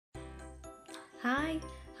Hi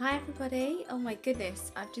everybody. Oh my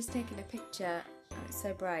goodness, I've just taken a picture. Oh, it's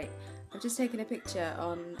so bright. I've just taken a picture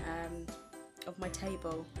of my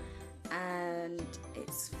table, and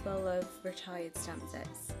it's full of retired stamp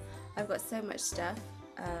sets. I've got so much stuff.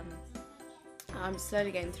 I'm slowly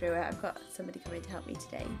going through it. I've got somebody coming to help me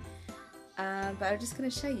today, but I'm just going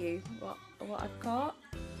to show you what I've got.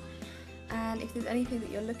 And if there's anything that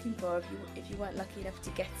you're looking for, if you weren't lucky enough to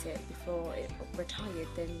get it before it retired,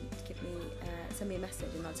 then send me a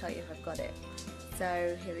message and I'll tell you if I've got it.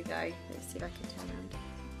 So here we go. Let's see if I can turn around.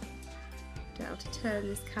 I don't have to turn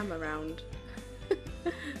this camera around.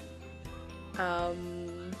 I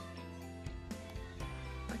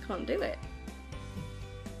can't do it.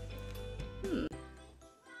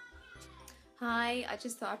 Hi, I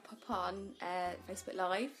just thought I'd pop on Facebook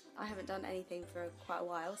Live. I haven't done anything for quite a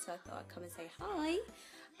while, so I thought I'd come and say hi.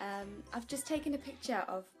 I've just taken a picture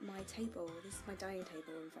of my table. This is my dining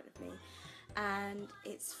table in front of me, and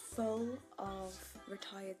it's full of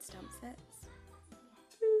retired stamp sets.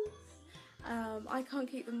 I can't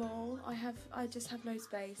keep them all. I just have no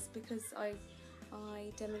space because I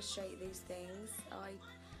demonstrate these things.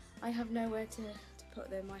 I have nowhere to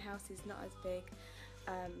put them. My house is not as big.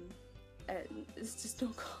 It's just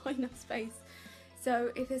not quite enough space.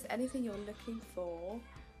 So if there's anything you're looking for,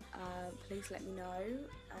 please let me know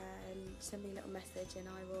and send me a little message, and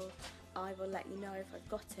I will let you know if I've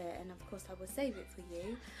got it, and of course I will save it for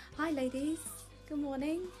you. Hi ladies, good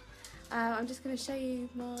morning. I'm just going to show you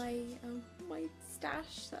my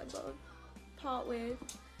stash that I've got to part with.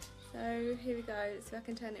 So here we go. So I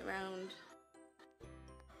can turn it around.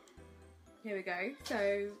 Here we go.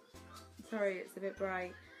 So sorry, it's a bit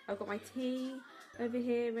bright. I've got my tea over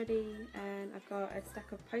here ready, and I've got a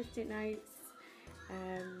stack of post-it notes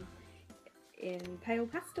in pale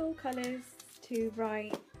pastel colours to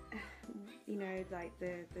write, you know, like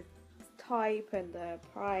the type and the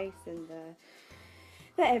price and the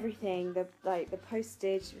everything, the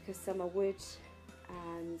postage, because some are wood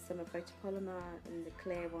and some are photopolymer and the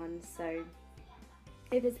clear ones. So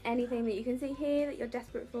if there's anything that you can see here that you're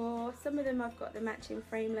desperate for, some of them I've got the matching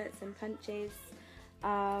framelets and punches.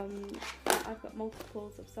 I've got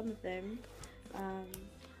multiples of some of them,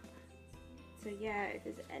 so yeah, if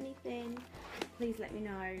there's anything, please let me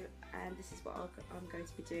know, and this is what I'm going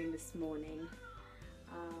to be doing this morning.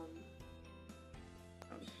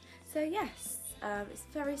 So yes, it's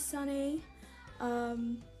very sunny,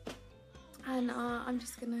 and I'm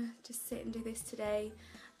just gonna sit and do this today.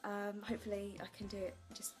 Hopefully I can do it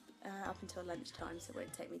just up until lunchtime, so it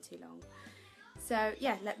won't take me too long. So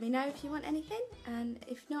yeah, let me know if you want anything, and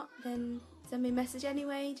if not, then send me a message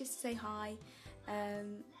anyway, just to say hi,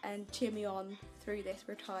 and cheer me on through this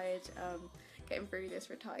getting through this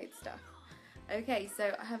retired stuff. Okay,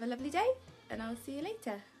 so have a lovely day, and I'll see you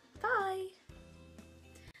later. Bye!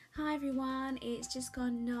 Hi everyone, it's just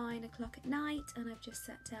gone 9 o'clock at night, and I've just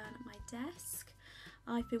sat down at my desk.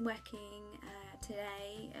 I've been working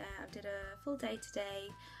today. I did a full day today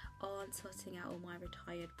on sorting out all my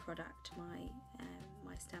retired product, my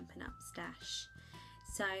Stampin Up stash.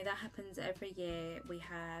 So that happens every year. We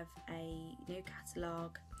have a new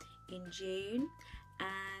catalogue in June,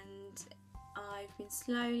 and I've been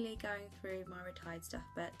slowly going through my retired stuff,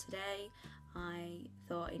 but today I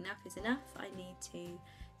thought enough is enough. I need to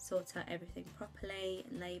sort out everything properly,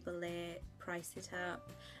 label it, price it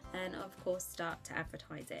up, and of course start to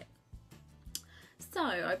advertise it. So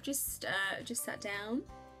I've just sat down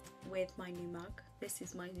with my new mug. This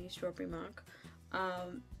is my new strawberry mug.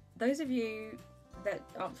 Those of you that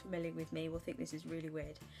aren't familiar with me will think this is really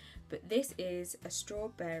weird, but this is a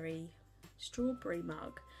strawberry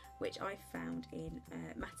mug which I found in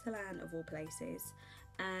Matalan of all places,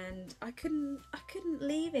 and I couldn't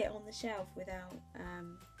leave it on the shelf without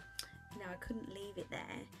I couldn't leave it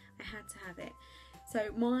there. I had to have it.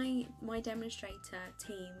 So my demonstrator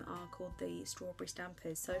team are called the Strawberry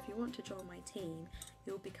Stampers, so if you want to join my team,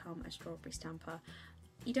 you'll become a strawberry stamper.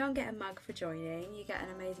 You don't get a mug for joining, you get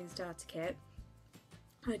an amazing starter kit.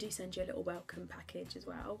 I do send you a little welcome package as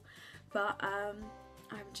well, but I'm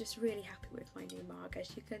just really happy with my new mug,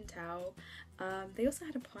 as you can tell. They also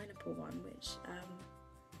had a pineapple one, which I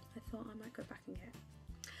thought I might go back and get.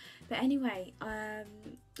 But anyway, I'm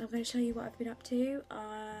going to show you what I've been up to,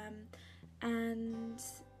 and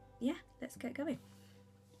yeah, let's get going.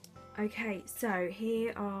 Okay, so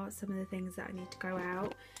here are some of the things that I need to go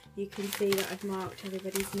out. You can see that I've marked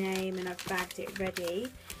everybody's name and I've bagged it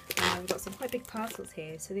ready. I've got some quite big parcels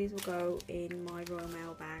here, so these will go in my Royal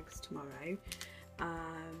Mail bags tomorrow.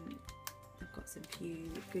 I've got some few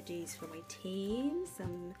goodies for my team,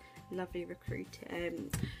 some lovely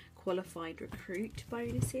qualified recruit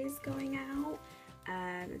bonuses going out,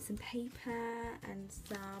 and some paper and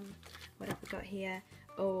some, what have we got here?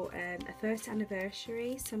 Oh, a first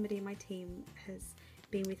anniversary. Somebody in my team has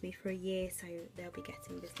been with me for a year, so they'll be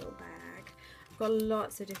getting this little bag. I've got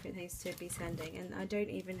lots of different things to be sending, and I don't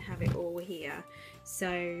even have it all here,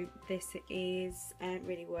 so this is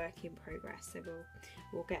really work in progress, so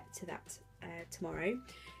we'll get to that tomorrow.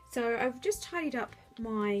 So I've just tidied up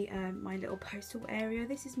my my little postal area.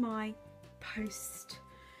 This is my post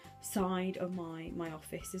side of my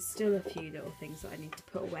office. There's still a few little things that I need to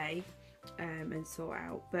put away and sort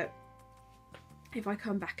out, but if I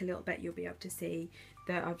come back a little bit, you'll be able to see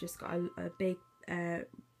that I've just got a big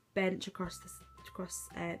bench across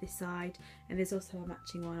this side, and there's also a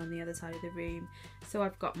matching one on the other side of the room. So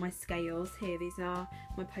I've got my scales here. These are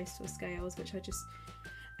my postal scales, which I just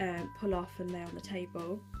pull off and lay on the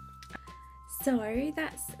table. So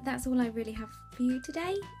that's all I really have for you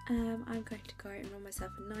today. I'm going to go and run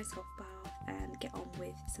myself a nice hot bath and get on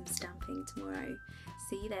with some stamping tomorrow.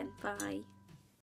 See you then. Bye.